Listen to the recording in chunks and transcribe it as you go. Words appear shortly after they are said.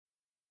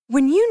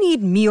When you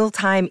need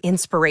mealtime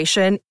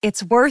inspiration,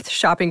 it's worth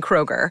shopping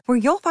Kroger, where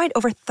you'll find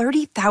over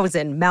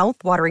 30,000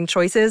 mouth-watering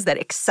choices that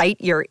excite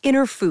your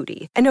inner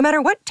foodie. And no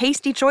matter what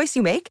tasty choice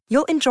you make,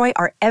 you'll enjoy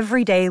our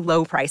everyday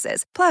low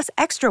prices, plus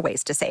extra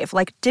ways to save,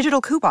 like digital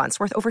coupons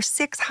worth over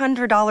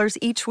 $600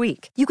 each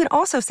week. You can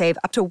also save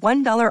up to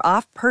 $1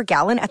 off per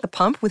gallon at the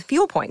pump with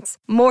fuel points.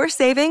 More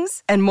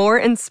savings and more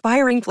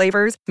inspiring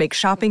flavors make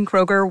shopping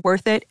Kroger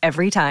worth it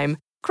every time.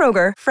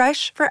 Kroger,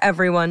 fresh for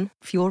everyone.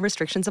 Fuel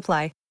restrictions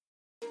apply.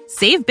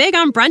 Save big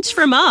on brunch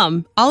for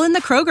mom, all in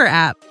the Kroger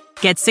app.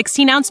 Get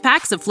 16-ounce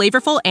packs of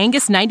flavorful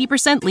Angus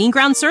 90% lean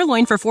ground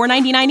sirloin for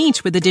 $4.99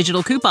 each with a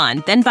digital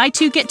coupon. Then buy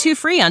 2, get 2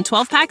 free on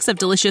 12 packs of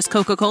delicious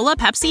Coca-Cola,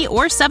 Pepsi,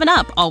 or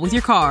 7-Up, all with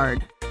your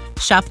card.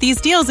 Shop these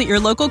deals at your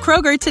local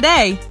Kroger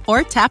today,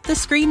 or tap the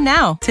screen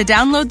now to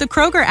download the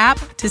Kroger app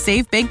to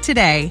save big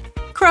today.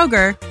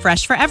 Kroger,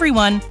 fresh for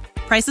everyone.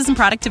 Prices and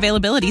product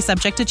availability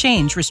subject to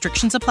change.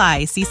 Restrictions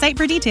apply. See site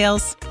for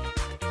details.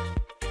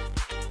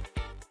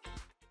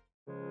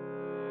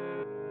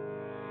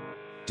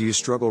 Do you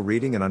struggle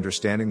reading and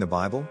understanding the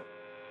Bible?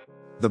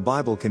 The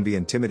Bible can be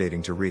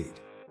intimidating to read.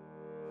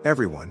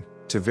 Everyone,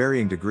 to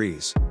varying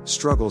degrees,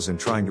 struggles in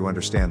trying to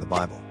understand the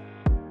Bible.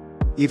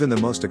 Even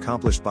the most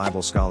accomplished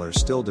Bible scholars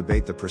still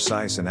debate the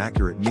precise and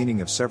accurate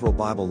meaning of several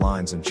Bible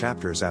lines and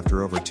chapters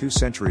after over 2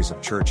 centuries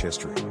of church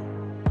history.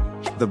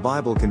 The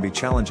Bible can be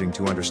challenging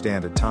to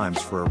understand at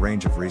times for a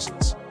range of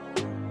reasons.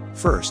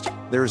 First,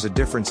 there is a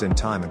difference in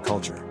time and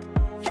culture.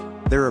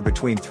 There are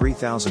between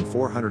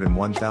 3,400 and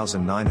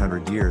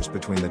 1,900 years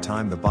between the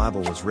time the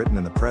Bible was written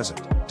and the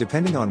present,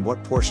 depending on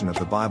what portion of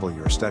the Bible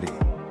you are studying.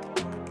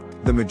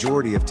 The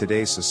majority of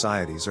today's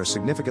societies are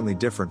significantly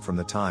different from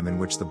the time in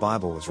which the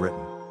Bible was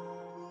written.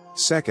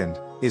 Second,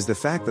 is the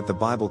fact that the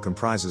Bible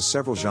comprises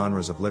several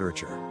genres of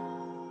literature.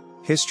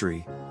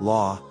 History,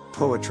 law,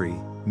 poetry,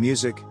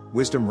 music,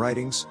 wisdom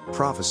writings,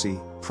 prophecy,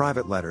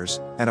 private letters,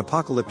 and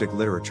apocalyptic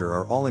literature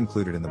are all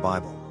included in the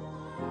Bible.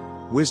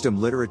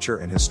 Wisdom literature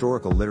and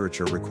historical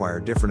literature require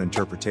different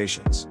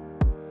interpretations.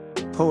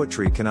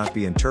 Poetry cannot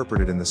be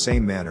interpreted in the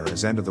same manner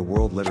as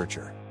end-of-the-world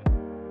literature.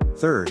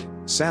 Third,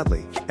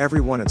 sadly,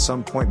 everyone at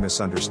some point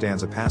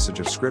misunderstands a passage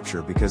of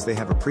Scripture because they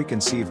have a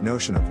preconceived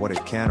notion of what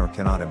it can or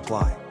cannot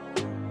imply.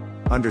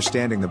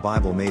 Understanding the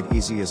Bible Made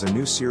Easy is a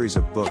new series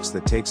of books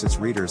that takes its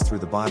readers through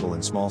the Bible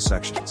in small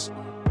sections.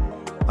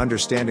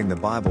 Understanding the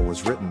Bible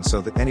was written so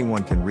that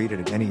anyone can read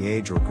it at any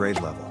age or grade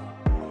level.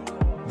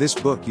 This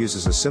book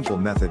uses a simple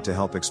method to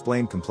help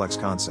explain complex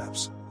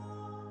concepts.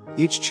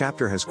 Each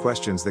chapter has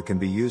questions that can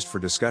be used for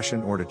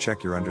discussion or to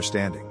check your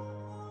understanding.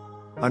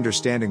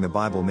 Understanding the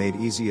Bible Made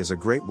Easy is a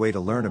great way to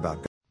learn about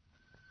God.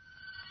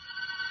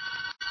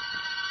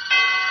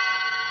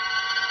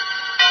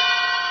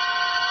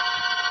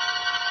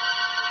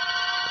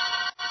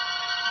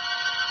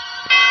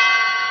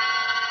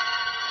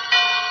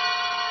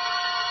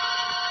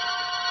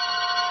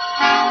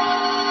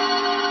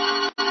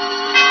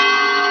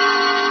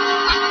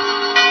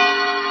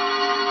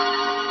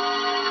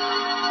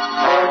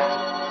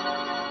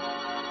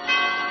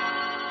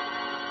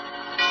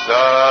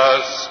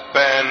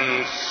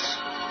 Suspense.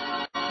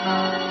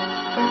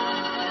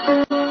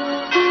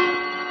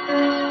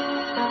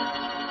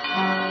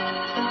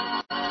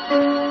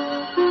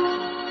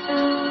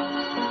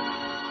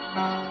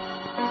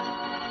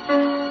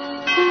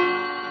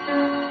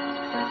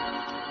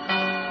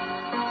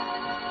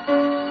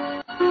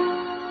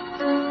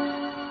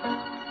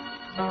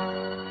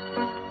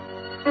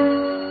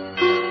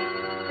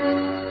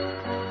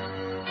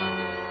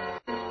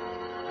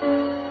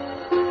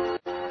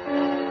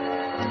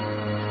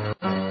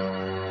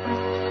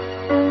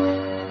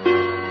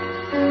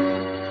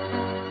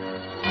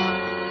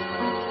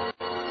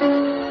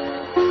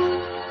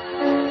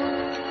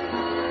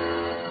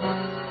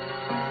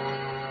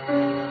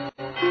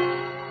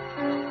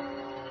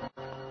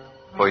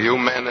 For you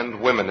men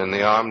and women in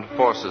the armed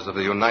forces of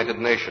the United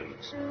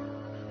Nations,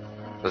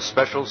 the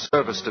Special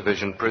Service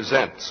Division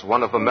presents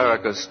one of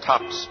America's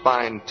top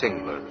spine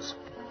tinglers.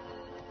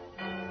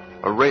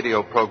 A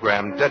radio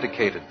program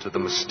dedicated to the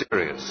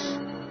mysterious,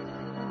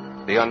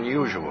 the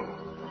unusual,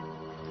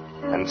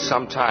 and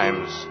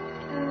sometimes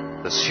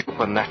the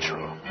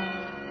supernatural.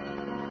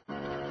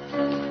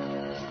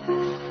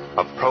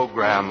 A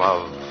program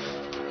of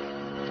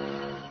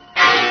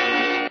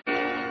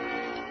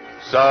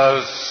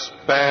suspense.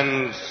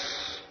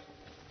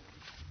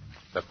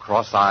 The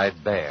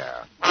Cross-Eyed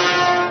Bear.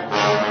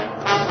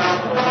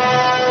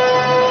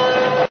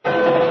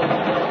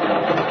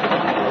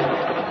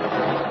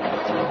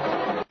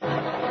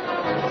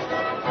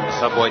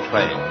 Subway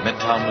train,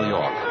 Midtown, New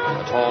York.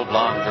 A tall,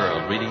 blonde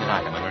girl reading an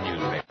item in her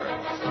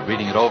newspaper.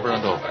 Reading it over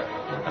and over.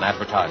 An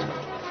advertisement.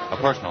 A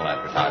personal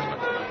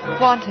advertisement.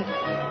 Wanted.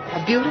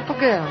 A beautiful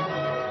girl.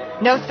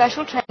 No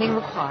special training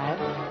required,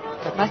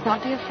 but must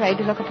not be afraid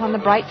to look upon the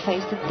bright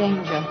face of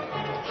danger.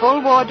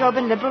 Full wardrobe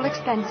and liberal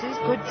expenses,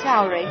 good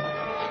salary.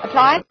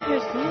 Apply in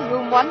person,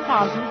 room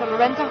 1000, the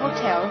Lorenzo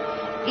Hotel,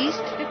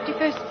 East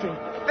 51st Street.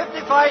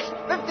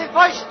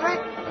 51st Street.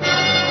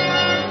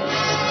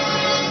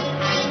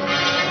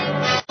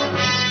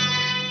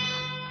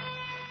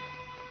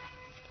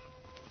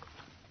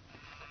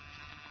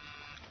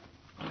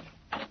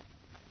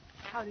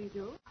 How do you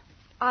do?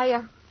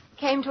 I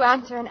came to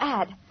answer an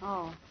ad.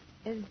 Oh.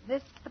 Is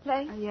this the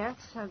place? Yes,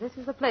 this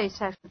is the place,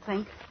 I should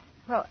think.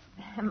 Well,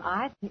 am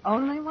I the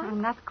only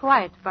one? Not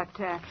quite, but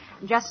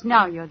just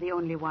now you're the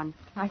only one.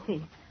 I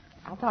see.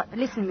 I thought...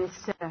 Listen, Miss,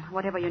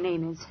 whatever your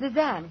name is.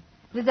 Lizanne.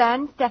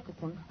 Lizanne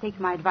Stephenson. Take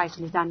my advice,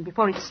 Lizanne,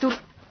 before it's too...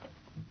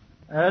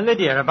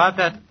 Lydia, about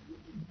that...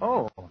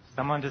 Oh,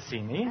 someone to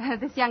see me?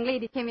 This young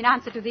lady came in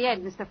answer to the ad,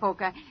 Mr.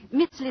 Fokker.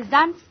 Miss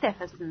Lizanne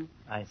Stephenson.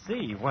 I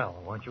see.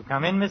 Well, won't you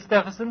come in, Miss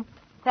Stephenson?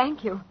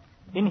 Thank you.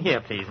 In here,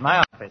 please,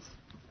 my office.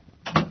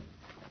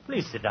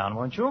 Please sit down,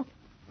 won't you?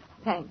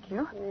 Thank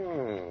you.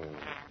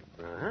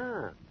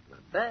 Not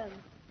bad.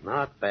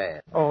 Not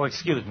bad. Oh,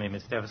 excuse me,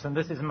 Miss Stephenson.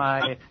 This is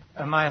my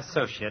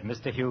associate,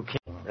 Mr. Hugh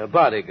King. A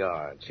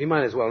bodyguard. She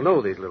might as well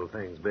know these little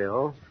things,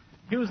 Bill.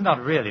 Hugh's not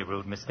really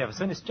rude, Miss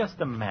Stephenson. It's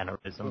just a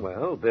mannerism.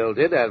 Well, Bill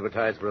did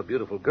advertise for a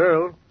beautiful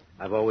girl.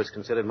 I've always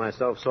considered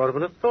myself sort of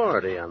an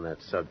authority on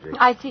that subject.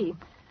 I see.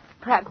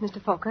 Perhaps,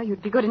 Mr. Fokker,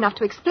 you'd be good enough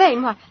to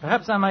explain why...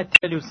 Perhaps I might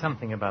tell you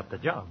something about the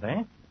job,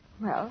 eh?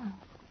 Well...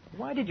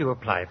 Why did you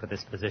apply for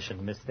this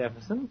position, Miss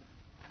Stephenson?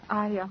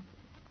 I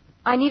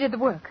needed the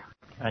work.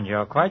 And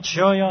you're quite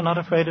sure you're not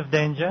afraid of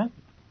danger?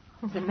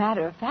 As a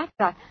matter of fact,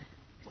 I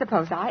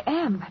suppose I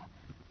am. But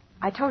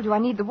I told you I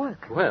need the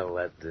work. Well,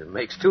 that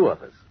makes two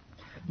of us.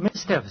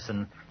 Miss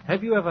Stephenson,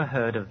 have you ever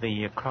heard of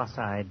the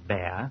cross-eyed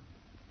bear?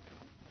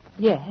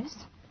 Yes.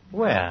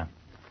 Where?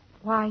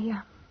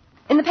 Why,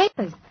 in the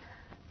papers.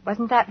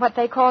 Wasn't that what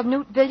they called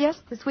Knut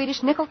Villiers, the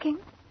Swedish nickel king?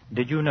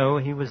 Did you know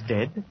he was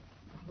dead?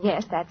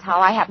 Yes, that's how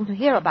I happened to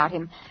hear about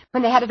him,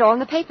 when they had it all in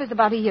the papers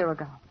about a year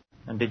ago.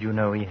 And did you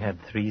know he had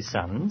 3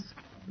 sons?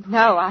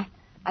 No,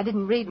 I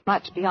didn't read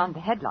much beyond the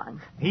headlines.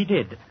 He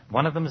did.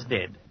 One of them's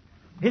dead.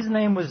 His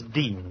name was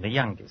Dean, the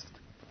youngest.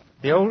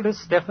 The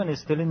oldest, Stefan,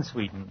 is still in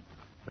Sweden.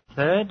 The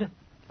third,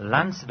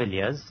 Lance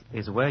Villiers,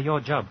 is where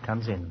your job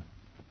comes in.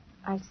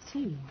 I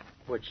see.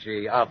 Which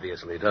she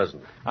obviously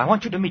doesn't. I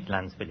want you to meet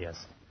Lance Villiers,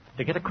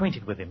 to get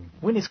acquainted with him,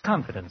 win his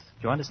confidence.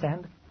 Do you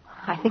understand?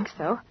 I think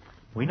so.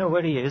 We know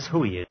where he is,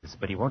 who he is,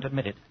 but he won't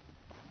admit it.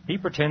 He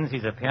pretends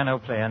he's a piano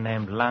player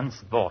named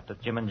Lance Vort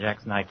at Jim and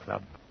Jack's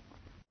nightclub.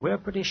 We're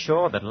pretty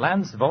sure that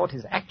Lance Vort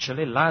is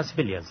actually Lars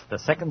Villiers, the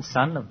second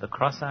son of the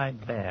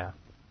cross-eyed bear.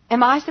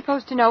 Am I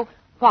supposed to know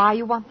why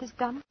you want this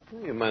done?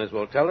 You might as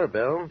well tell her,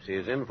 Bill.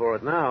 She's in for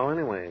it now,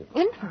 anyway.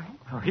 In for it?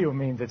 Oh, you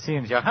mean it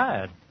seems you're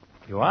hired.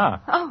 You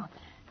are. Oh,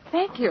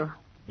 thank you.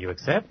 You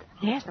accept?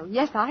 Yes,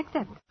 I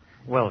accept.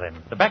 Well,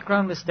 then, the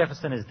background, Miss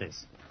Stephenson, is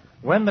this.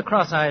 When the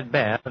cross-eyed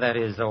bear, that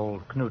is,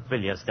 old Knut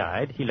Villiers,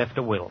 died, he left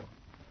a will.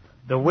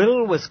 The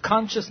will was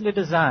consciously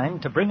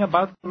designed to bring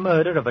about the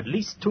murder of at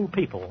least 2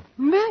 people.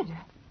 Murder?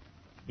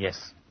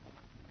 Yes.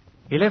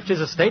 He left his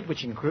estate,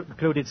 which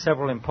included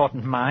several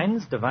important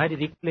mines,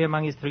 divided equally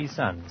among his 3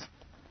 sons.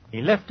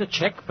 He left a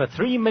check for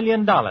 $3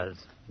 million.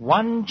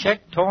 1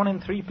 check torn in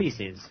 3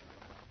 pieces.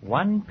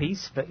 1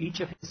 piece for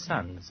each of his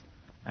sons.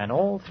 And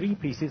all 3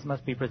 pieces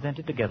must be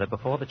presented together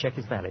before the check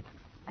is valid.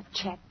 A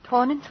check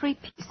torn in 3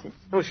 pieces?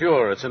 Oh,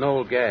 sure, it's an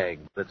old gag,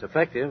 but it's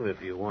effective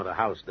if you want a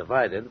house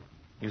divided.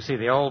 You see,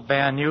 the old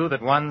bear knew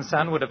that one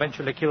son would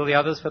eventually kill the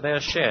others for their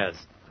shares.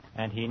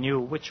 And he knew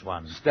which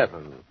one.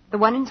 Stefan. The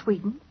one in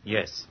Sweden?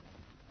 Yes.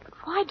 But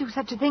why do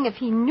such a thing if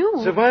he knew?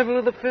 Survival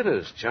of the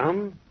fittest,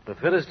 chum. The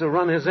fittest to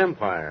run his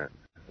empire.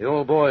 The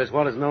old boy is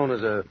what is known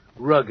as a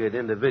rugged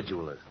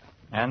individualist.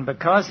 And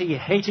because he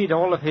hated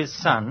all of his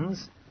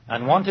sons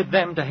and wanted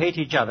them to hate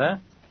each other,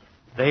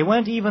 they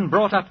weren't even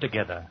brought up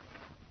together.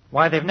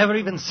 Why, they've never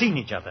even seen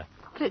each other.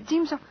 But it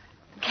seems so...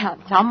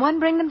 Can't someone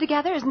bring them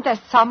together? Isn't there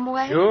some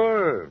way?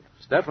 Sure.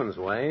 Stefan's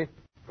way.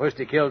 First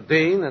he killed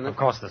Dean, and... Of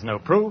course, there's no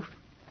proof.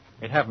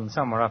 It happened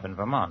somewhere up in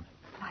Vermont.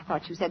 I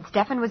thought you said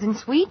Stefan was in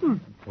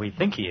Sweden. We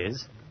think he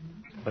is.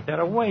 But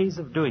there are ways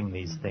of doing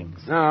these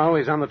things. No,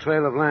 he's on the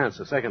trail of Lance,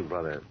 the second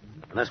brother.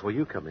 And that's where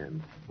you come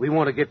in. We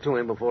want to get to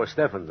him before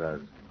Stefan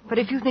does. But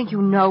if you think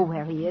you know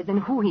where he is and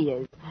who he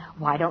is,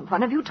 why don't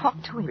one of you talk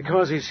to him?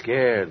 Because he's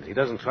scared. He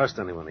doesn't trust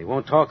anyone. He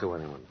won't talk to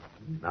anyone.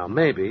 Now,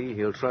 maybe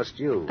he'll trust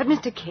you. But,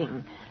 Mr.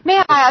 King, may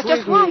I ask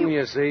just why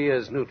you see,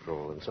 is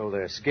neutral, and so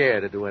they're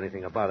scared to do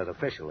anything about it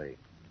officially.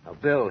 Now,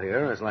 Bill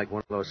here is like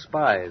one of those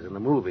spies in the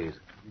movies.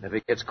 If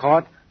he gets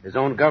caught, his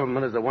own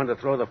government is the one to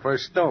throw the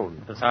first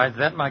stone. Besides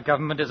that, my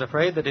government is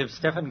afraid that if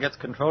Stefan gets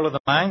control of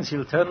the mines,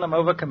 he'll turn them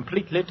over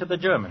completely to the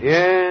Germans.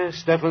 Yeah,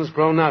 Stefan's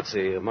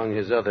pro-Nazi, among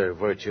his other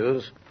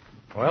virtues.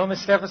 Well,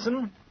 Miss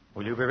Stephenson,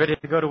 will you be ready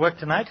to go to work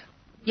tonight?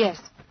 Yes,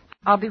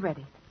 I'll be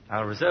ready.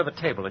 I'll reserve a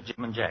table at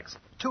Jim and Jack's.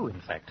 2, in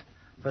fact,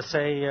 for,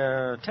 say,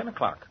 10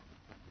 o'clock.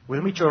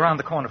 We'll meet you around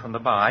the corner from the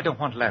bar. I don't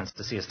want Lance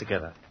to see us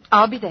together.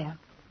 I'll be there.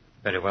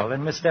 Very well,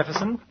 then, Miss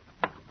Stephenson.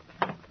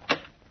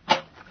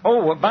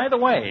 Oh, by the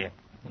way,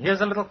 here's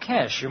a little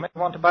cash. You may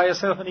want to buy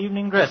yourself an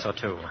evening dress or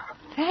 2.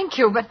 Thank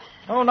you, but...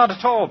 Oh, not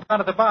at all.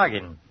 Part of the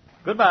bargain.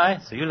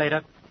 Goodbye. See you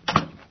later.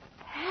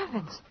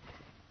 Heavens.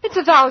 It's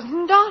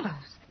 $1,000.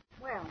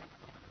 Well,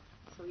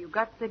 so you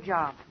got the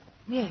job.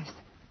 Yes.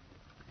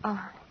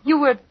 You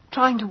were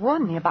trying to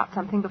warn me about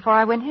something before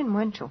I went in,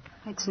 weren't you?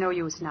 It's no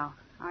use now.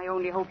 I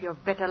only hope you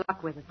have better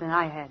luck with it than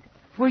I had.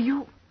 Were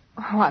you...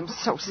 Oh, I'm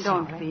so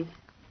sorry. Don't be.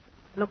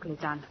 Look,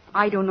 Lizanne,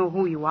 I don't know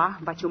who you are,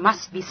 but you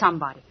must be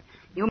somebody.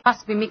 You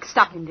must be mixed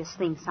up in this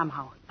thing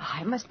somehow.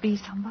 I must be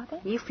somebody?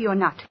 If you're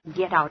not,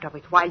 get out of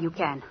it while you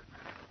can.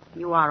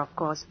 You are, of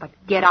course, but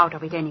get out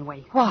of it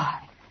anyway.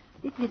 Why?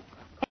 Didn't it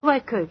ever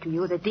occur to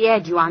you that the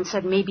ad you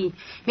answered may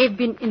have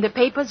been in the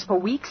papers for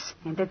weeks,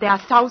 and that there are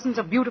thousands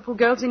of beautiful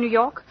girls in New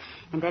York,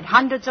 and that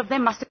hundreds of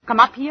them must have come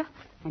up here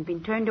and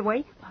been turned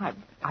away?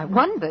 I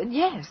wondered,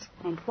 yes.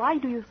 And why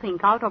do you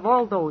think, out of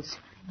all those,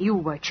 you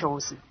were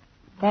chosen?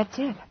 That's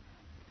it.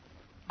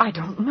 I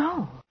don't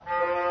know.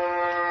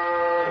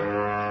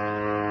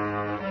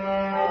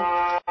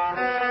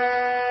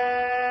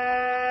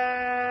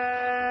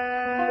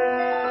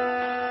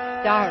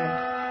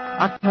 Diary,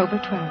 October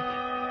 12th.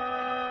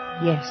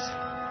 Yes,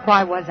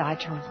 why was I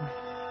chosen?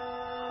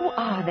 Who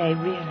are they,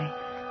 really?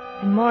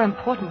 And more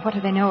important, what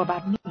do they know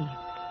about me?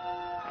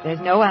 There's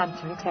no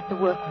answer except to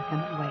work with them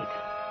and wait.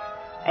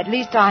 At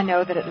least I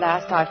know that at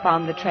last I've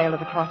found the trail of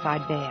the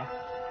cross-eyed bear.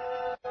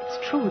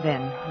 It's true,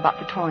 then, about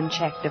the torn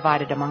check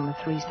divided among the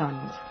 3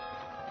 sons.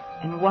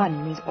 And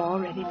one is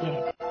already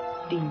dead,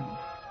 Dean.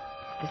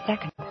 The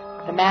second,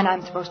 the man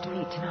I'm supposed to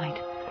meet tonight,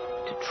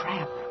 to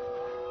trap.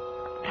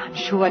 But I'm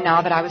sure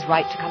now that I was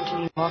right to come to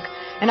New York,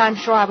 and I'm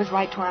sure I was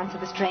right to answer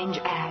the strange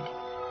ad.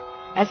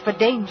 As for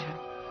danger,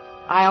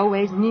 I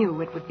always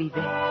knew it would be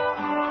there.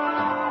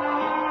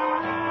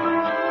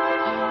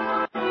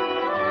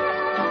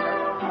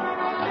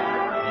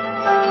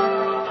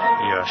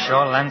 You're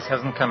sure Lance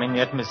hasn't come in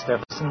yet, Miss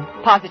Stephenson?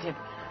 Positive.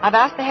 I've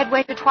asked the head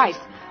waiter twice.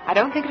 I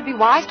don't think it'd be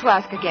wise to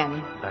ask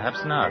again.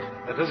 Perhaps not.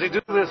 Does he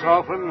do this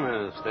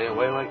often? Stay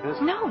away like this?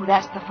 No,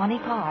 that's the funny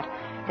part.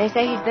 They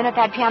say he's been at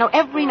that piano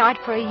every night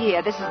for a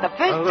year. This is the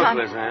first time...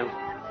 Look, Lizanne.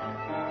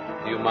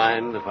 Do you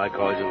mind if I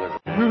call you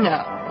Lizanne?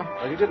 No.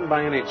 Well, you didn't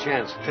by any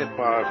chance tip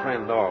our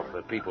friend off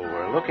that people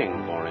were looking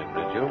for him,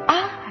 did you?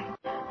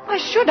 Why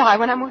should I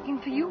when I'm working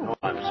for you? Oh,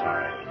 I'm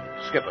sorry.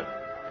 Skip it.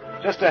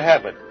 Just a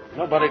habit.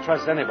 Nobody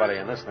trusts anybody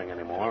in this thing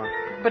anymore.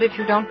 But if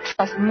you don't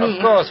trust me...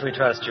 Of course we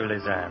trust you,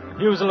 Lizanne.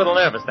 He was a little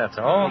nervous, that's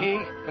all. Me?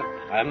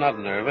 I'm not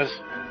nervous.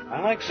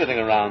 I like sitting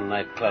around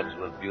nightclubs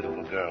with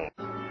beautiful girls.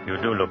 You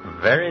do look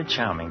very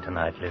charming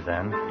tonight,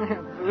 Lizanne.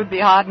 It would be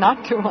hard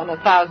not to on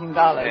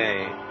 $1,000.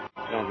 Hey,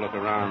 don't look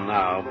around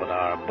now, but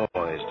our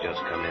boy's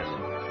just come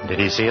in. Did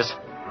he see us?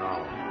 No.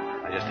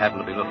 I just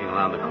happened to be looking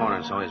around the corner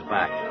and saw his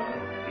back.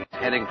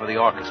 He's heading for the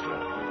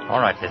orchestra. All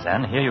right,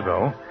 Lizanne, here you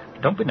go.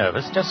 Don't be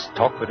nervous. Just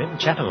talk with him,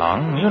 chat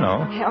along, you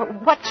know.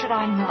 What should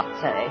I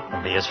not say?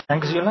 And be as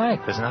frank as you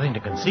like. There's nothing to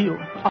conceal.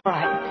 All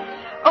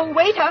right. Oh,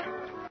 waiter.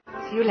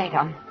 See you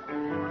later.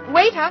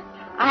 Waiter,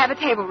 I have a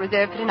table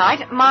reserved for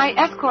tonight. My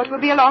escort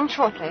will be along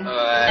shortly.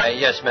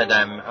 Yes,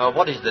 madame.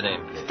 What is the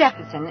name, please?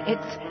 Stephenson.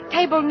 It's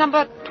table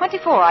number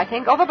 24, I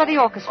think, over by the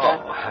orchestra.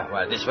 Oh,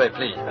 well, this way,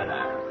 please,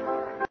 madame.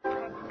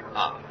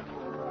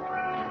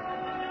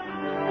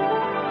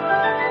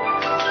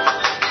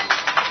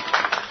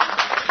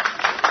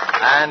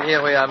 And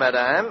here we are,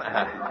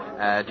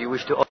 madame. Do you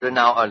wish to order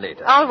now or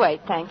later? I'll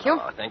wait, thank you.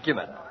 Oh, thank you,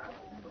 madame.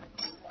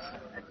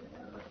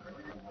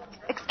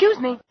 Excuse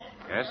me.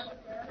 Yes?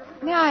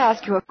 May I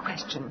ask you a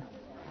question?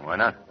 Why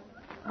not?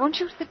 Won't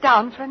you sit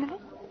down for a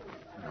minute?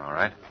 All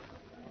right.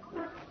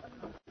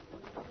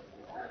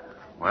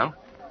 Well?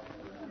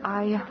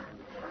 I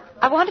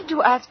wanted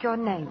to ask your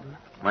name.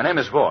 My name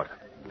is Vaught.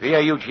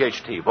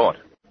 V-A-U-G-H-T, Vaught.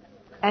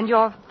 And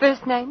your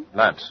first name?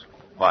 Lance.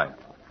 Why?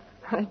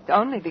 It's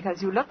only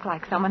because you look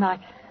like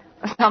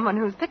someone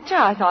whose picture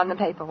I saw in the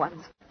paper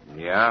once.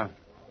 Yeah?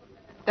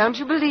 Don't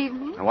you believe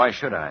me? Why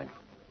should I?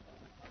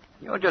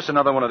 You're just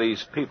another one of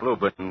these people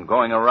who've been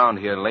going around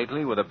here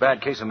lately with a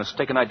bad case of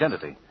mistaken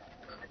identity.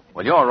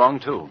 Well, you're wrong,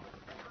 too.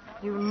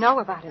 You know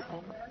about it,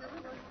 then?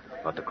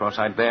 About the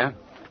cross-eyed bear?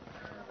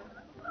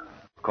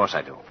 Of course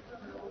I do.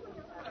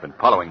 It's been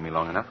following me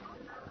long enough.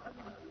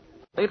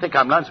 They think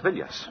I'm Lance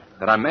Villiers,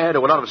 that I'm heir to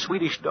a lot of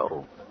Swedish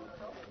dough.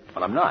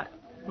 Well, I'm not.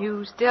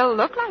 You still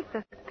look like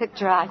the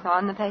picture I saw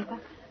in the paper.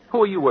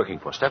 Who are you working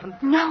for, Stephen?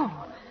 No,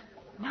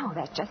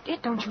 that's just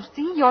it. Don't you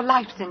see? Your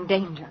life's in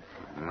danger.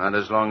 Not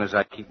as long as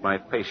I keep my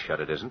face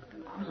shut, it isn't.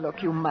 Oh,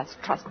 look, you must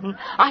trust me.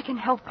 I can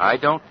help you. I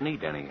don't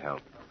need any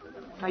help.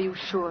 Are you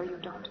sure you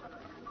don't?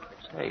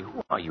 Say,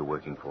 who are you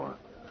working for?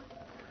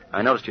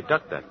 I noticed you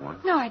ducked that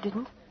one. No, I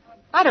didn't.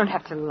 I don't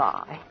have to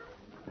lie.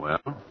 Well,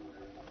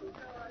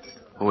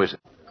 who is it?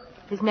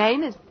 His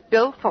name is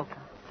Bill Folker.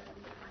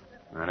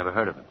 I never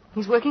heard of him.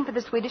 He's working for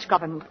the Swedish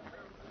government.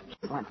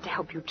 He wants to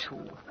help you,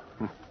 too.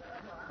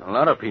 A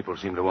lot of people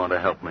seem to want to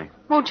help me.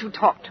 Won't you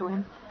talk to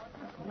him?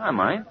 I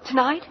might.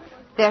 Tonight?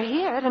 They're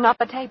here at an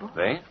upper table.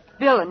 They?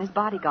 Bill and his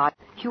bodyguard,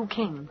 Hugh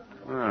King.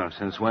 Well,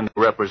 since when do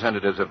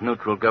representatives of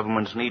neutral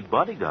governments need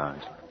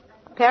bodyguards?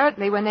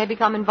 Apparently when they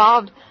become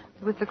involved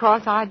with the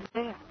cross-eyed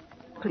bear.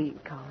 Please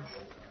come.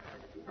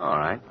 All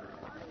right.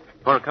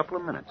 For a couple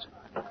of minutes.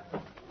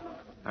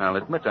 I'll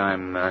admit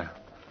I'm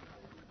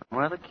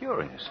rather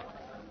curious.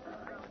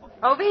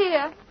 Over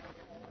here.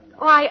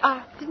 Oh,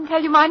 I didn't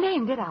tell you my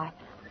name, did I?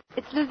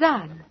 It's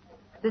Lizanne.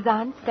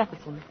 Suzanne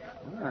Stephenson.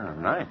 Oh,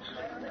 nice.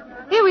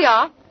 Here we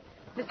are.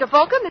 Mr.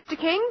 Folker, Mr.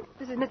 King,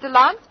 this is Mr.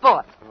 Lance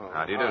Vaught.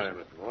 How do you do,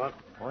 Mr. Vaught?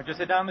 Won't you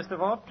sit down, Mr.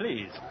 Vaught,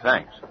 please?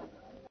 Thanks.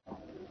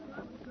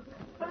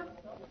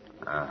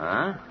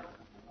 Uh-huh.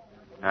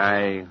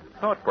 I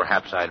thought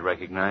perhaps I'd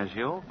recognize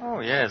you. Oh,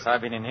 yes,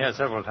 I've been in here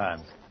several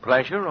times.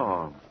 Pleasure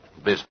or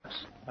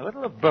business? A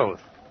little of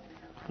both.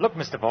 Look,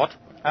 Mr. Vaught,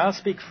 I'll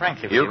speak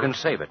frankly with you. You can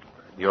save it.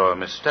 Your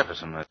Miss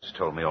Stephenson has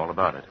told me all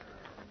about it.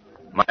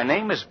 My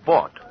name is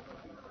Vaught.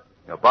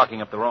 You're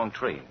barking up the wrong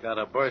tree. Got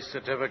a birth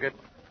certificate?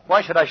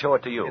 Why should I show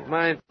it to you? It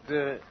might,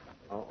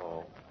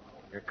 Uh-oh.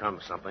 Here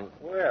comes something.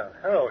 Well,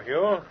 hello,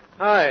 Hugh.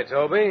 Hi,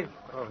 Toby.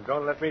 Oh,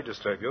 don't let me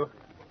disturb you.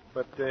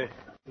 But,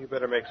 you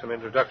better make some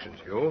introductions,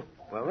 Hugh.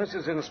 Well, this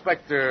is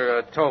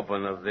Inspector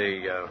Tobin of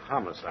the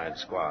Homicide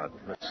Squad.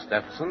 Miss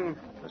Stephenson,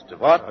 Mr.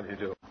 Vaught. How do you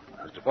do?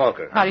 Mr.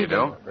 Falker. How do you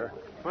do?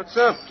 What's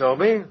up,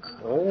 Toby?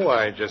 Oh,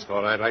 I just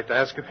thought I'd like to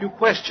ask a few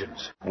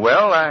questions.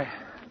 Well,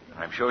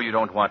 I'm sure you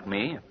don't want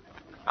me.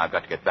 I've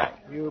got to get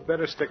back. You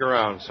better stick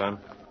around, son.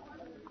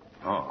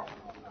 Oh.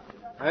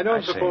 I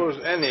don't I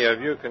suppose any of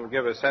you can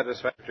give a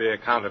satisfactory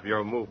account of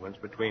your movements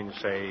between,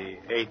 say,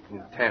 8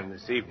 and 10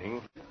 this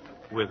evening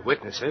with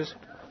witnesses.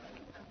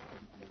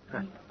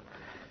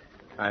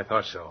 I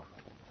thought so.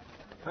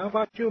 How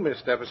about you, Miss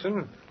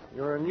Stephenson?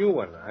 You're a new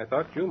one. I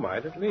thought you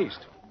might at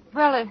least.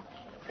 Well,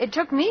 it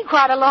took me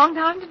quite a long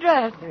time to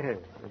dress.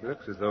 It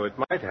looks as though it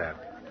might have.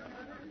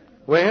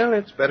 Well,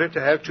 it's better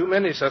to have too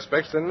many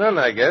suspects than none,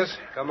 I guess.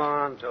 Come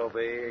on,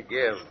 Toby.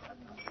 Give.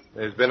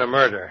 There's been a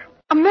murder.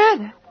 A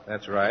murder?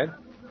 That's right.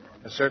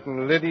 A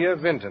certain Lydia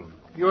Vinton.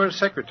 Your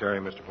secretary,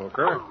 Mr.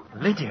 Folker. Oh,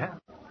 Lydia?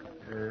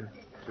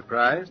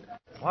 Surprised?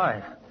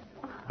 Why?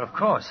 Of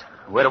course.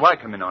 Where do I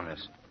come in on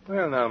this?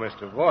 Well, now,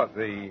 Mr. Vaught,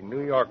 the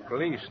New York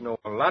police know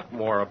a lot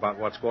more about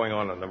what's going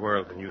on in the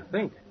world than you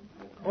think.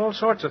 All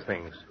sorts of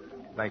things.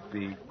 Like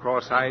the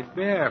cross-eyed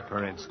bear,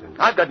 for instance.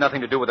 I've got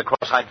nothing to do with the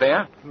cross-eyed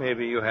bear.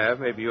 Maybe you have,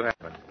 maybe you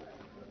haven't.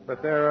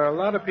 But there are a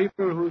lot of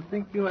people who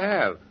think you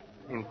have,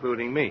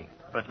 including me.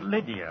 But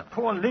Lydia,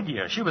 poor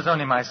Lydia, she was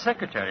only my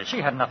secretary. She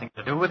had nothing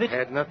to do with it.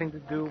 Had nothing to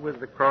do with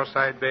the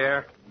cross-eyed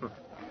bear?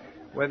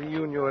 Whether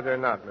you knew it or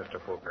not, Mr.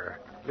 Folker,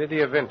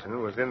 Lydia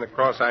Vinton was in the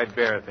cross-eyed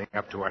bear thing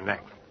up to her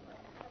neck.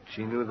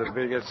 She knew the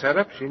Villiers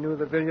setup. She knew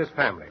the Villiers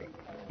family.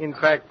 In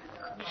fact,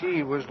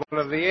 she was one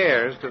of the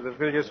heirs to the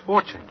Villiers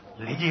fortune.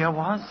 Lydia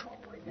was?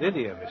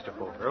 Lydia, Mr.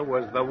 Folker,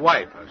 was the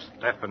wife of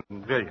Stephen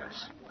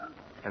Villiers.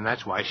 And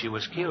that's why she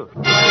was killed.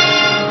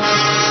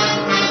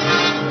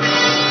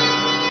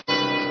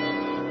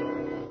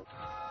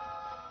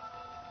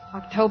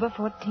 October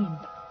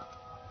 14th.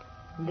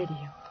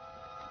 Lydia.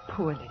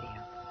 Poor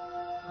Lydia.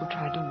 Who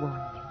tried to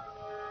warn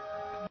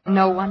me.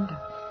 No wonder.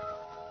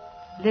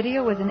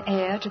 Lydia was an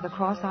heir to the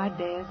Cross-Eyed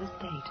Bear's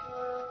estate.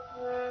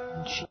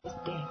 And she is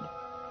dead.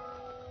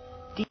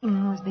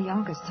 Dean was the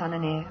youngest son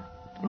and heir.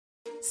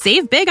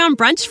 Save big on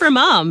brunch for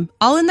Mom,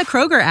 all in the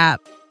Kroger app.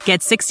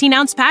 Get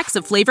 16-ounce packs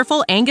of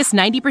flavorful Angus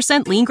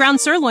 90% lean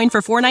ground sirloin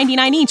for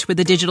 $4.99 each with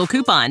a digital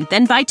coupon.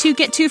 Then buy 2,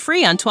 get 2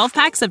 free on 12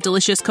 packs of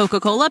delicious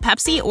Coca-Cola,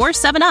 Pepsi, or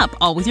 7-Up,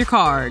 all with your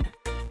card.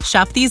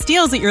 Shop these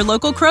deals at your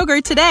local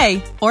Kroger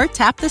today, or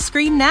tap the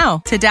screen now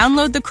to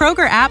download the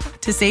Kroger app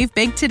to save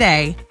big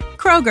today.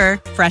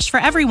 Kroger, fresh for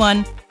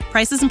everyone.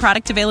 Prices and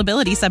product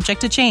availability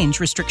subject to change.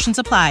 Restrictions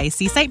apply.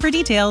 See site for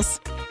details.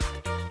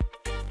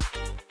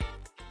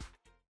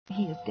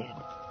 He is dead.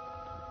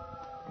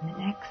 And the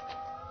next,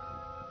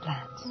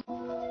 Lance.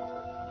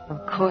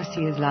 Of course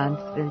he is Lance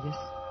Villiers.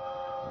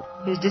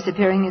 His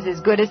disappearing is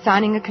as good as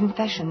signing a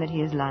confession that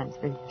he is Lance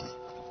Villiers.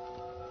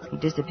 He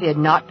disappeared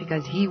not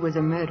because he was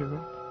a murderer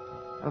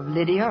of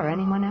Lydia or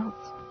anyone else,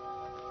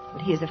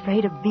 but he is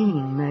afraid of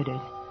being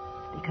murdered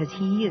because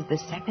he is the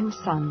second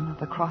son of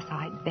the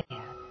Cross-Eyed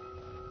Bear.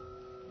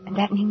 And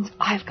that means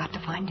I've got to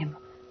find him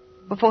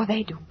before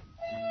they do.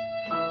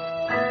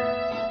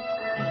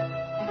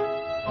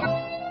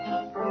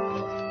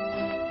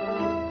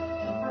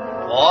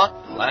 Vaught?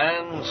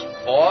 Lance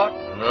Vaught?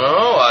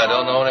 No, I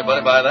don't know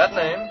anybody by that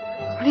name.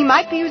 Well, he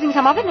might be using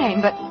some other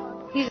name, but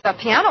he's a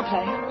piano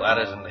player. That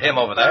isn't him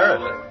over there,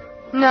 is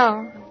it?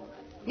 No.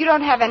 You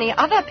don't have any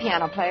other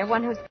piano player,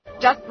 one who's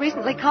just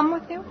recently come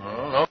with you?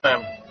 No,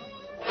 ma'am.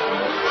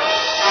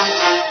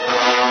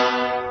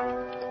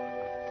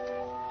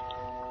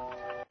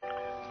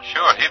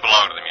 Sure, he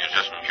belonged to the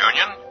Musicians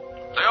Union.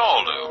 They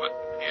all do, but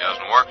he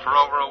hasn't worked for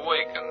over a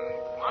week, and,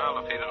 well,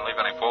 if he didn't leave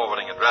any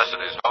forwarding address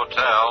at his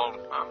hotel,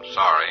 I'm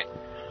sorry.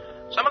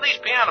 Some of these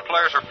piano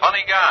players are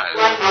funny guys.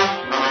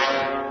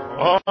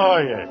 Oh,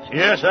 yes.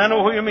 Yes, I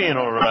know who you mean,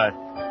 all right.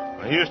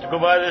 I used to go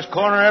by this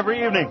corner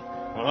every evening.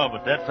 Oh,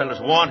 but that fella's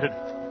wanted.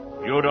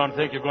 You don't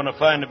think you're going to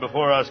find him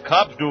before us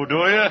cops do you?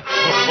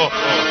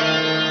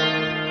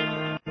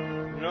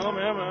 No,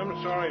 ma'am, I'm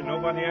sorry.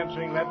 Nobody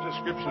answering that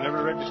description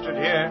ever registered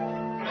here.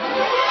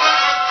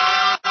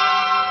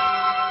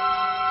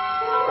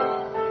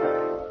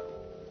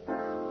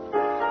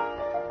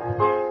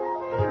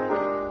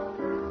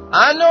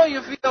 I know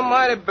you feel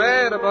mighty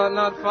bad about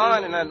not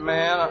finding that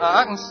man.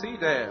 I can see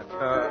that.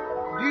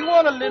 Do you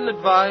want a little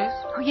advice?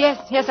 Oh, yes,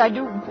 I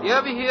do. You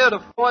ever hear of the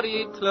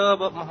 48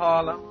 Club up in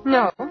Harlem?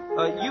 No.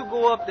 You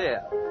go up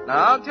there.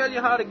 Now, I'll tell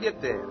you how to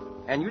get there.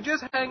 And you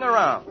just hang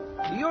around.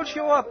 You'll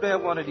show up there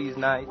one of these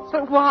nights.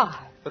 But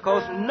why?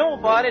 Because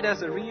nobody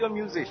that's a real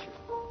musician,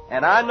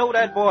 and I know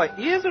that boy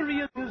is a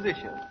real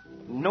musician,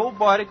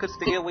 nobody could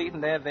stay away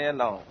from there very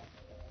long.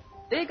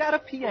 They got a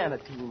piano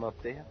team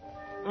up there.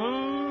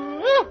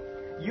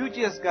 You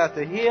just got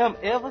to hear them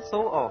ever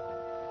so often.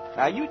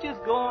 Now, you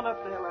just go on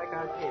up there like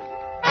I tell you.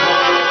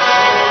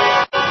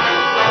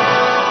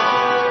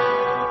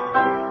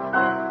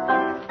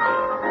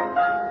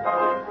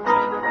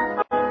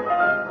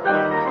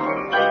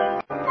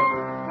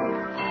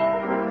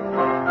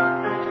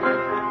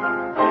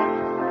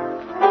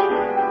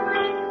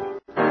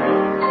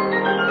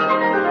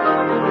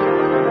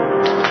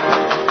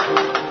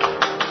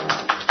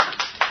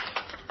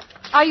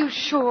 Are you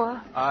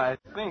sure? I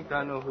think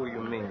I know who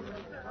you mean.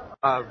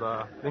 I've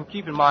been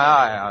keeping my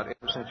eye out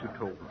ever since you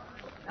told me.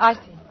 I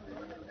see.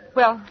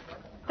 Well,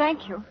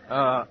 thank you.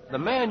 The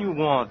man you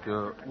want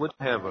would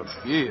have a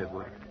beard,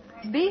 would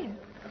he? Beard?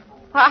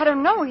 Well, I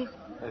don't know.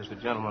 There's the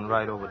gentleman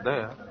right over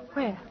there.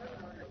 Where?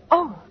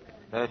 Oh.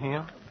 That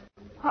him?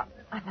 Well,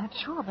 I'm not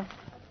sure, but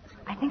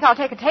I think I'll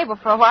take a table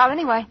for a while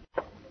anyway.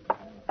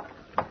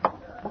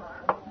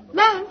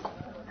 Lance!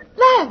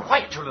 Lance!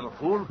 Quiet, you little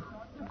fool.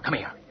 Come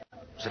here.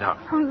 Sit down.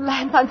 Oh,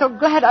 Lance, I'm so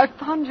glad I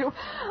found you.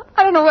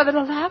 I don't know whether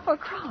to laugh or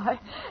cry.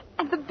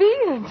 And the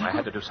beard. I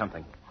had to do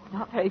something.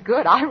 Not very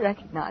good. I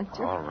recognized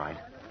you. All right.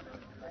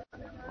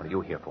 What are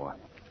you here for?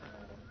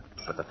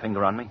 Put the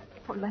finger on me?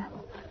 Oh, Lance,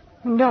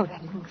 no,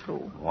 that isn't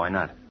true. Why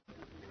not?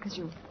 Because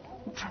you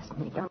trust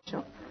me, don't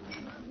you?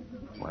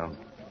 Well,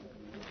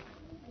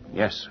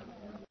 yes,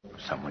 for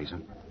some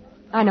reason.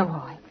 I know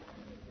why.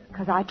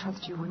 Because I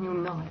trust you and you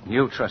know it.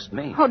 You trust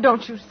me? Oh,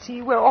 don't you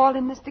see? We're all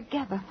in this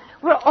together.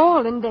 We're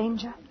all in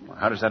danger. Well,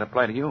 how does that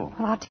apply to you?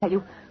 Well, I'll tell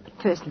you. But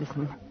first,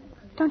 listen.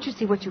 Don't you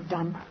see what you've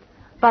done?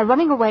 By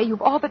running away,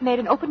 you've all but made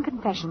an open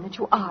confession that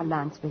you are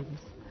Lance Villiers.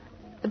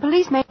 The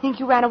police may think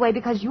you ran away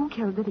because you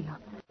killed Lydia.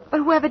 But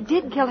whoever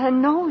did kill her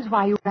knows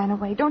why you ran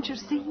away. Don't you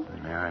see?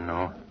 Yeah, I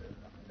know.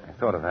 I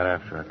thought of that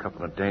after a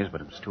couple of days,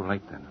 but it was too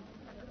late then.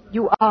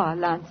 You are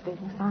Lance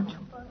Villiers, aren't you?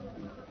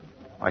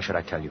 Why should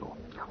I tell you?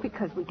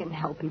 Because we can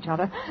help each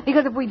other.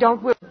 Because if we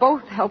don't, we're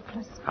both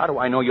helpless. How do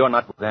I know you're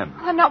not with them?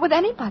 I'm not with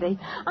anybody.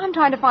 I'm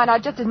trying to find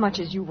out just as much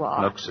as you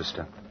are. Look,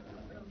 sister,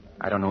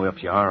 I don't know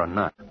if you are or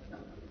not,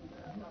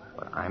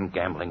 but I'm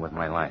gambling with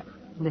my life.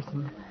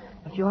 Listen,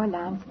 if you're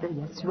Lance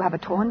Villiers, you have a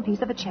torn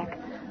piece of a check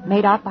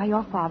made out by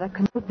your father,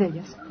 Knut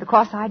Villiers, the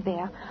cross-eyed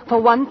bear, for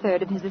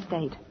 1/3 of his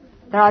estate.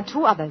 There are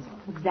 2 others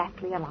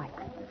exactly alike.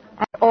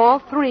 And all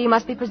 3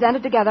 must be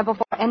presented together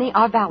before any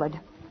are valid.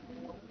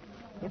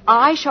 If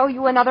I show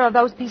you another of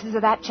those pieces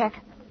of that check,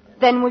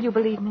 then will you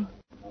believe me?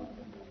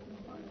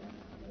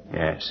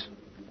 Yes.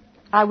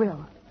 I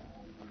will.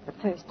 But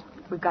first,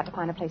 we've got to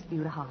find a place for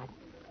you to hide.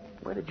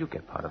 Where did you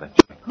get part of that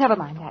check? Never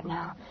mind that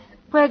now.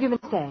 Where have you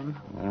been staying?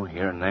 Oh,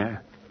 here and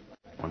there.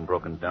 One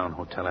broken-down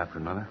hotel after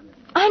another.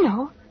 I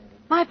know.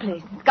 My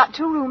place. It's got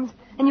 2 rooms,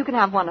 and you can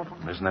have one of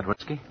them. Isn't that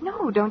risky?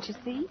 No, don't you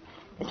see?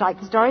 It's like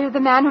the story of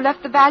the man who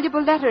left the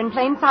valuable letter in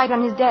plain sight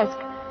on his desk.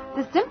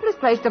 The simplest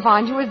place to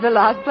find you is the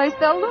last place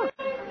they'll look.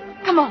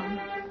 Come on.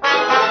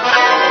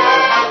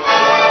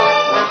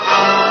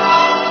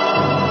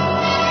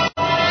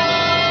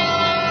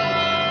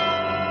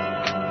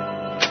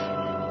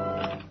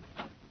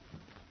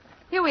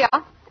 Here we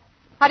are.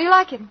 How do you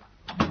like it?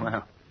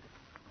 Well,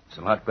 it's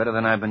a lot better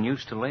than I've been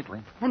used to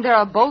lately. And there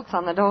are bolts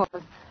on the doors.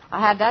 I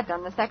had that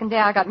done the second day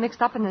I got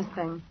mixed up in this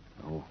thing.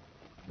 Oh,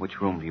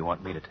 which room do you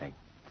want me to take?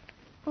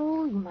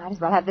 Oh, you might as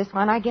well have this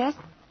one, I guess.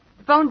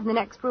 The phone's in the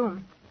next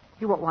room.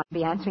 You won't want to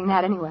be answering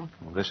that anyway.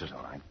 Well, this is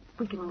all right.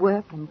 We can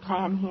work and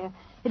plan here.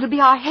 It'll be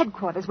our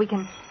headquarters. We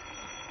can...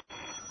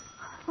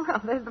 Well,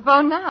 there's the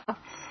phone now.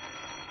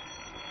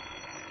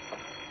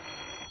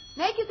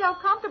 Make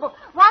yourself comfortable.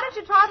 Why don't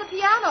you try the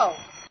piano?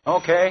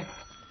 Okay.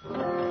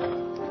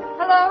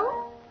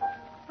 Hello?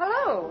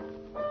 Hello?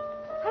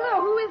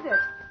 Hello, who is it?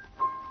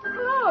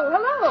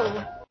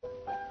 Hello?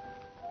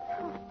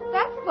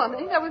 That's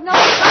funny. There was no...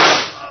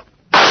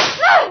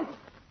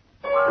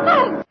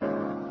 Lance!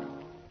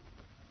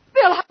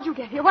 Bill, how'd you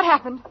get here? What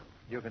happened?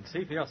 You can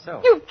see for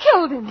yourself. You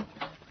killed him.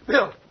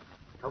 Bill!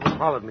 Someone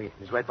followed me.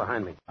 He's right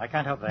behind me. I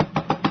can't help that.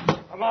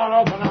 Come on,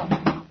 open up.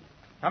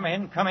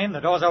 Come in. The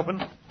door's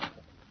open.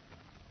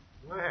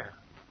 Where?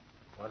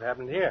 What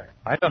happened here?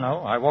 I don't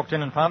know. I walked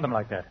in and found them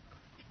like that.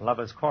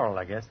 Lovers' quarrel,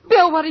 I guess.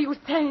 Bill, what are you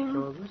saying?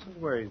 So this is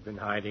where he's been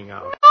hiding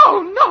out.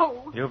 Oh,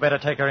 no! You better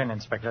take her in,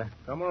 Inspector.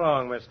 Come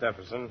along, Miss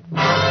Stephenson.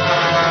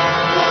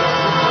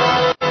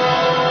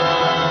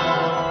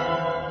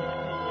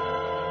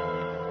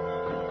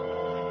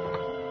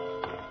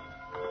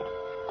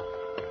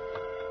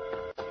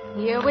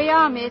 Here we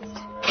are, miss.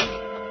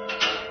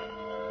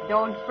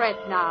 Don't fret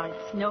now.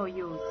 It's no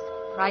use.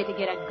 Try to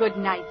get a good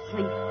night's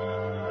sleep.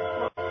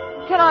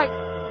 Can I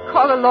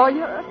call a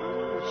lawyer?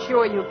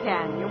 Sure you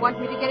can. You want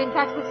me to get in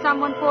touch with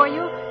someone for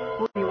you?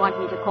 Who do you want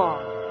me to call?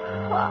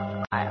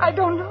 I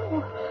don't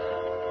know.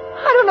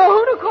 I don't know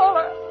who to call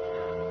her.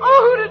 Or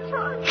who to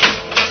trust.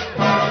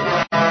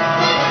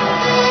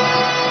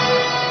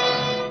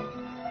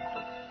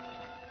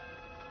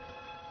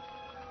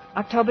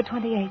 October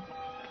 28th.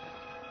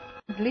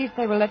 At least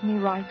they will let me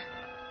write.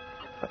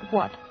 But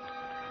what?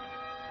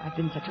 I've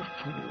been such a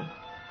fool.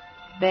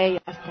 They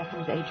are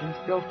Stefan's agents,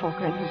 Bill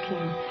Foker and Hugh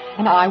King,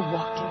 and I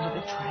walked into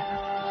the trap.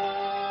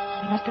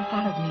 They must have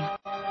followed me,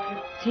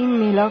 seen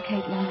me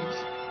locate Lance,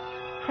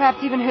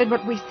 perhaps even heard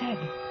what we said.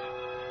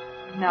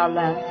 Now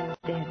Lance is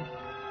dead.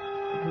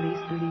 The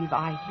police believe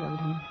I killed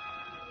him,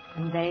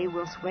 and they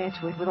will swear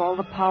to it with all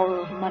the power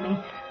of money,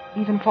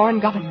 even foreign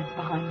governments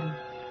behind them.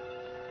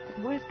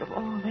 But worst of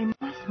all, they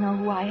must know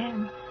who I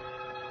am.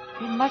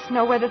 They must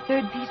know where the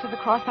third piece of the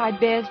Cross-Eyed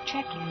Bear's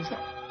check is.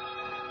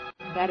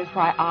 That is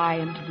why I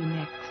am to be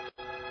next.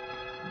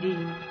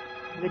 Dean,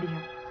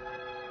 Lydia,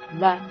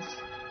 Lance,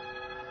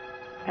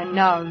 and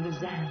now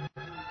Lizanne.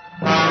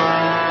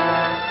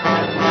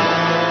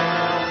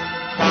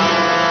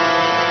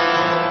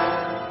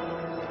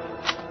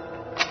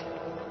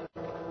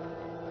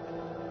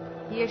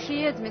 Here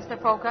she is,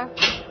 Mr. Foker.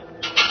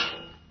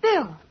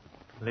 Bill!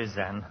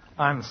 Lizanne,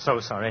 I'm so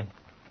sorry.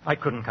 I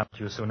couldn't come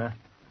to you sooner.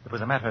 It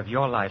was a matter of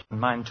your life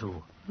and mine,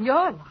 too.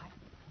 Your life?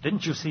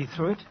 Didn't you see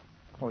through it?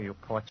 Oh, you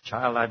poor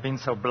child, I've been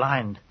so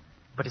blind.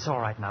 But it's all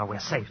right now. We're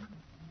safe.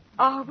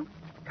 Are we?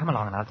 Come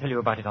along and I'll tell you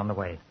about it on the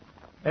way.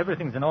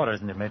 Everything's in order,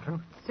 isn't it,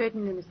 Matron?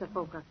 Certainly, Mr.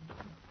 Foker.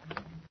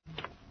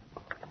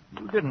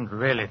 You didn't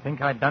really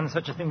think I'd done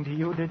such a thing to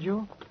you, did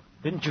you?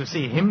 Didn't you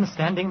see him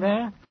standing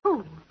there?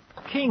 Who?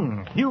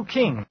 King. Hugh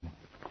King.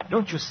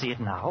 Don't you see it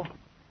now?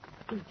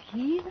 Is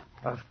he?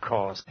 Of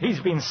course. He's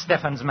been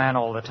Stefan's man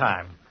all the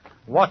time.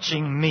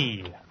 Watching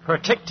me.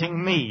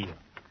 Protecting me.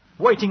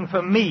 Waiting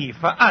for me,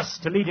 for us,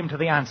 to lead him to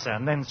the answer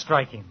and then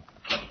strike him.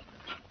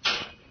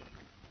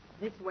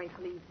 This way,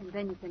 please, and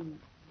then you can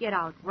get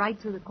out right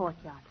through the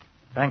courtyard.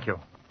 Thank you.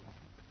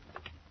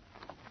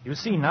 You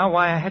see now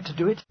why I had to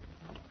do it?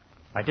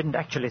 I didn't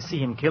actually see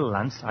him kill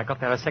Lance. I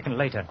got there a second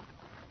later.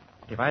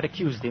 If I'd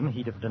accused him,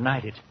 he'd have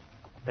denied it.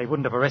 They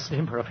wouldn't have arrested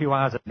him for a few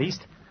hours at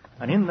least.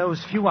 And in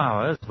those few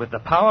hours, with the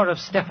power of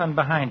Stefan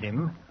behind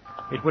him,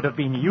 it would have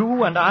been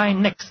you and I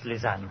next,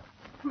 Lizanne.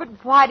 But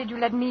why did you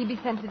let me be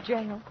sent to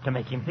jail? To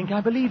make him think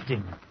I believed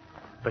him.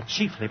 But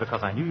chiefly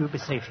because I knew you'd be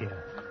safe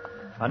here.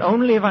 And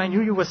only if I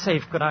knew you were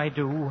safe could I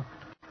do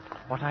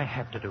what I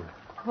had to do.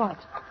 What?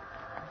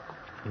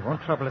 You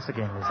won't trouble us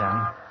again,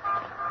 Lizanne.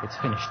 It's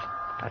finished,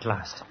 at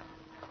last.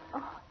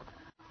 Oh,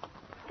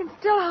 I can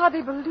still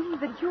hardly believe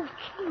that you're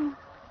King.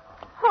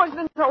 Oh, it's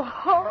been so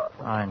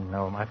horrible. I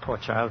know, my poor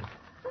child.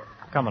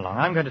 Come along,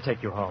 I'm going to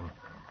take you home.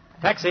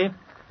 Taxi!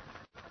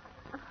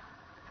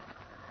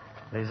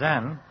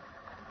 Lizanne,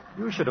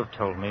 you should have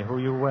told me who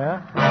you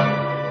were.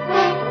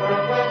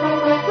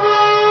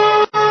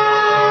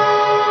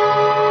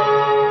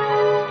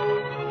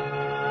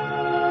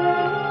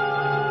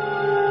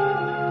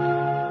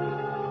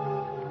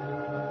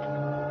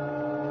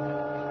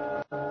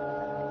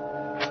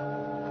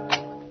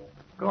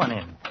 Go on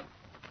in.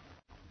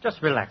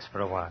 Just relax for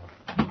a while.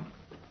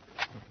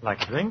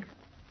 Like a drink?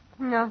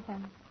 No,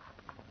 thanks.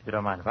 You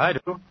don't mind if I do?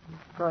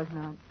 Of course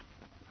not.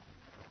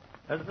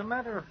 As a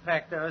matter of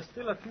fact, there are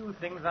still a few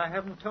things I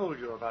haven't told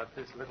you about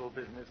this little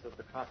business of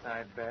the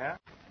Cross-Eyed Bear.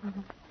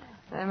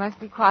 There must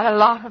be quite a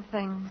lot of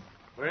things.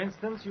 For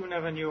instance, you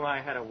never knew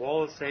I had a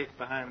wall safe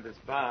behind this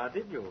bar,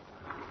 did you?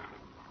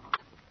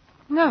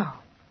 No.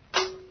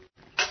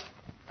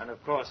 And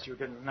of course, you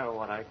didn't know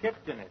what I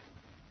kept in it.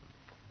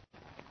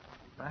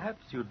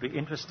 Perhaps you'd be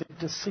interested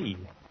to see.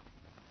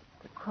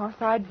 The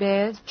Cross-Eyed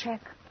Bear's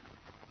check.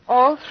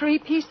 All 3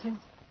 pieces.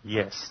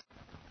 Yes.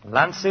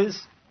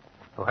 Lance's,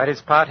 who had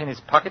his part in his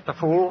pocket, the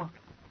fool,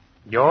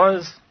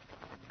 yours,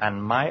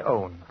 and my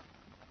own.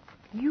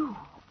 You?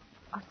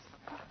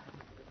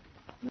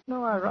 You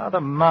know, I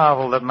rather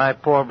marvel that my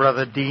poor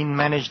brother Dean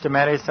managed to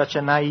marry such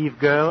a naive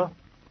girl.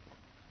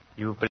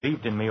 You've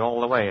believed in me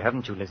all the way,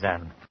 haven't you,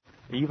 Lizanne?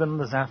 Even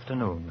this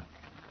afternoon.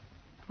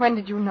 When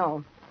did you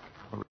know?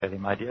 Really,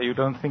 my dear, you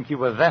don't think you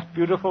were that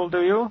beautiful,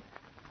 do you?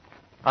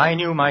 I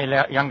knew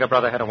my younger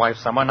brother had a wife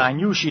somewhere, and I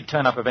knew she'd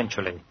turn up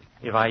eventually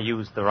if I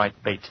used the right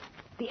bait.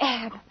 The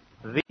ad.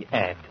 The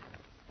ad.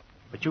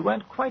 But you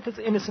weren't quite as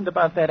innocent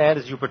about that ad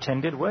as you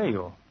pretended, were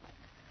you?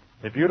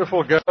 The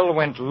beautiful girl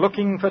went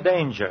looking for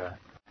danger.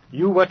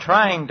 You were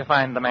trying to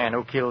find the man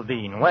who killed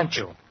Dean, weren't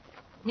you?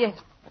 Yes.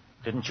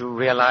 Didn't you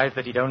realize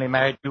that he'd only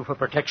married you for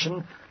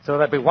protection, so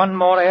there'd be one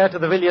more heir to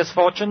the Villiers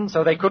fortune,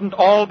 so they couldn't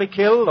all be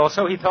killed, or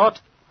so he thought?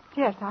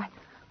 Yes, I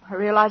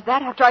realized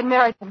that after I'd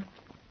married him.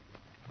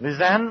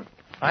 Lizanne,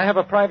 I have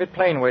a private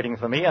plane waiting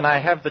for me, and I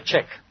have the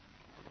check.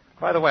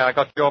 By the way, I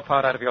got your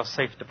part out of your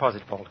safe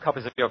deposit vault,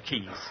 copies of your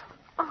keys.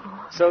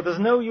 Oh. So there's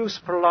no use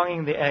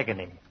prolonging the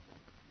agony.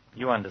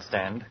 You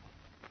understand.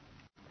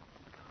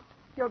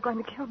 You're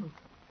going to kill me.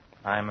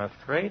 I'm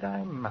afraid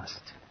I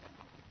must.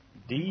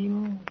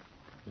 Dean,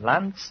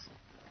 Lance,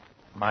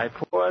 my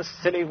poor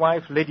silly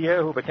wife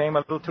Lydia, who became a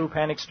little too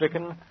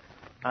panic-stricken,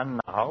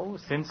 And now,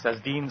 since as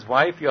Dean's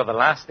wife you're the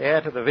last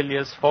heir to the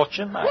Villiers'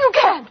 fortune, You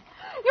can't!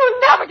 You'll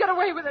never get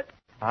away with it!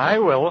 I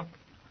will.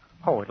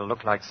 Oh, it'll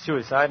look like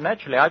suicide,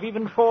 naturally. I've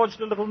even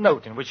forged a little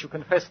note in which you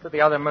confess to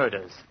the other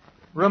murders.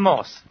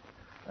 Remorse.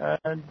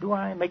 Do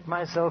I make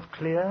myself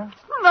clear?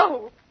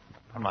 No!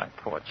 Oh, my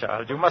poor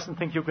child, you mustn't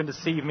think you can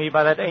deceive me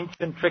by that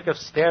ancient trick of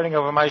staring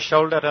over my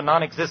shoulder at a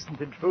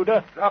non-existent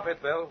intruder. Drop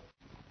it, Bill.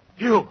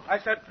 You! I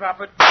said drop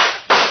it.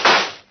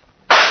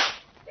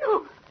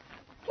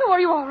 Are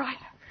you all right?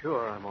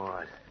 Sure, I'm all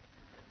right.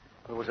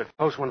 It was a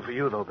close one for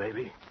you, though,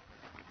 baby.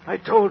 I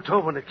told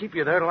Tobin to keep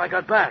you there till I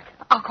got back.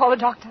 I'll call a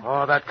doctor.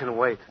 Oh, that can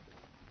wait.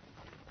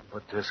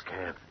 But this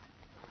can't.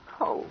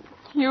 Oh,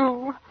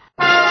 you.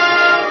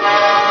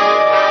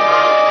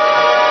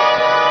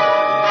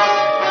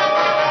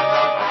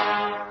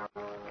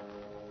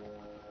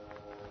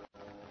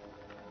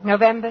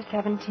 November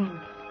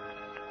 17th.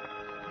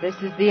 This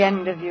is the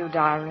end of you,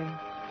 diary.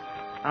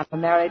 I'm a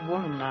married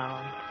woman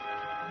now.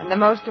 And the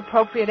most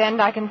appropriate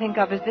end I can think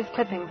of is this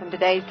clipping from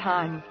today's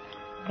Times,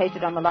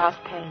 pasted on the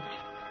last page.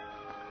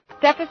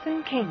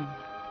 Stephenson King.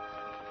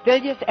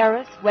 Villiers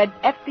heiress wed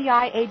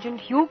FBI agent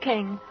Hugh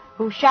King,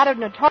 who shadowed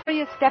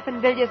notorious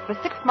Stephen Villiers for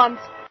 6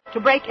 months to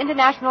break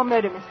international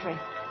murder mystery.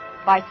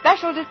 By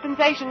special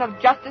dispensation of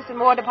Justice and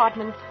War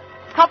Department,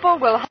 couple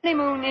will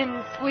honeymoon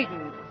in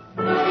Sweden.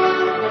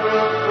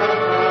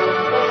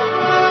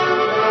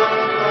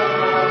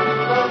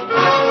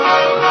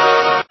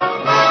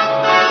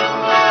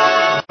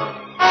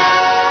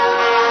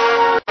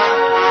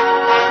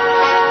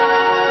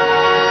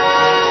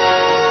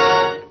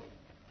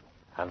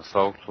 And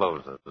so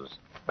closes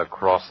The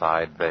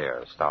Cross-Eyed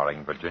Bear,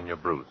 starring Virginia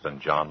Bruce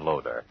and John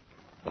Loder.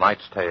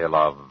 Tonight's tale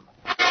of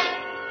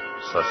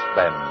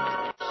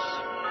suspense.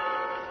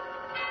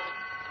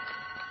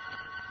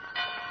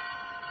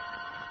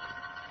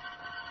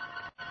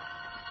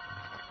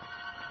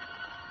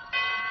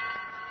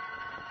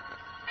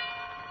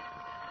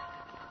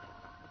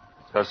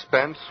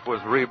 Suspense was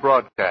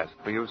rebroadcast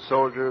for you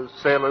soldiers,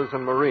 sailors,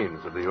 and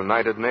Marines of the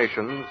United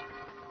Nations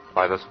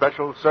by the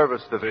Special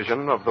Service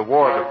Division of the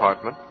War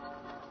Department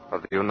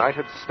of the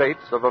United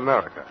States of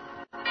America.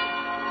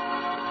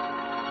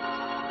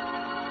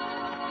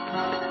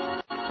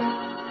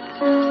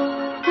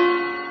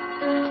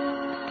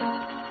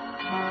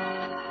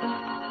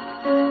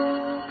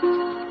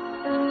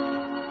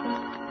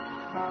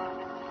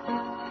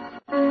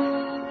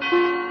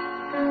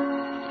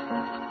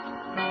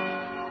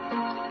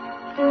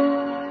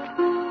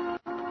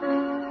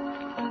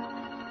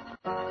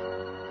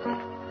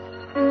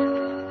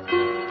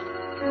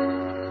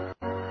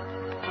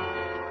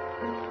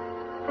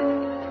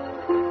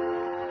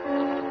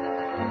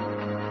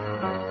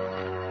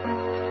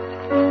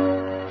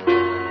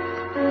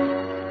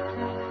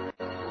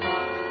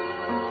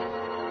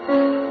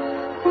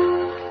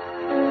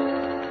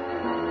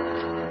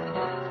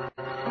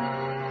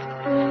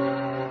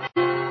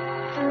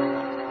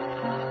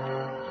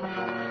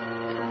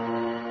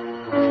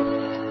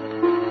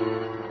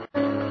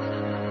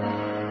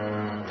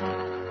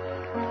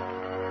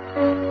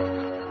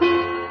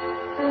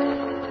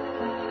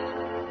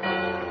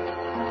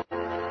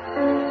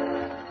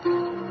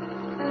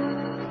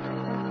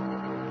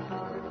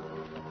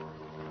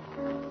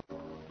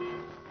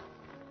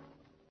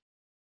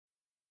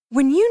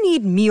 When you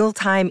need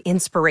mealtime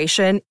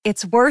inspiration,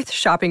 it's worth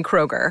shopping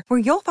Kroger, where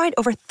you'll find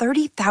over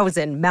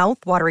 30,000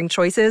 mouth-watering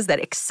choices that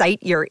excite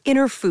your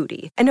inner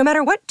foodie. And no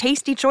matter what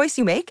tasty choice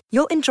you make,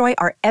 you'll enjoy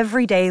our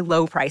everyday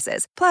low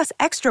prices, plus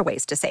extra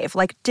ways to save,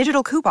 like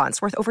digital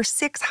coupons worth over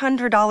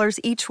 $600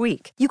 each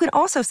week. You can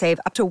also save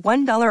up to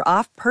 $1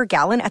 off per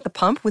gallon at the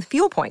pump with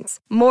fuel points.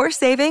 More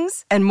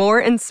savings and more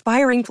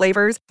inspiring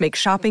flavors make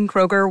shopping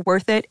Kroger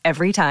worth it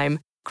every time.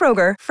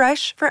 Kroger,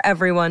 fresh for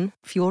everyone.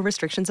 Fuel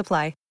restrictions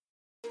apply.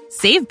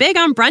 Save big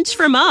on brunch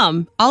for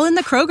mom, all in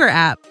the Kroger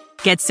app.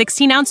 Get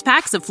 16-ounce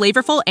packs of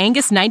flavorful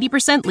Angus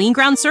 90% lean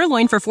ground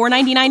sirloin for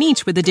 $4.99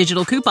 each with a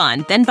digital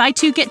coupon. Then buy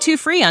 2, get 2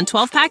 free on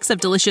 12 packs of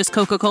delicious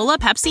Coca-Cola,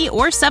 Pepsi,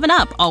 or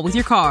 7-Up, all with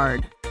your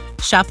card.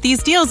 Shop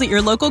these deals at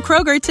your local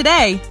Kroger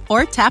today,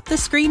 or tap the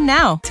screen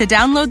now to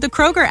download the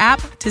Kroger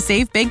app to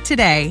save big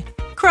today.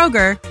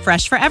 Kroger,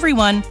 fresh for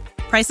everyone.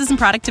 Prices and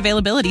product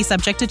availability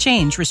subject to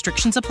change.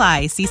 Restrictions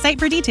apply. See site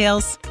for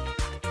details.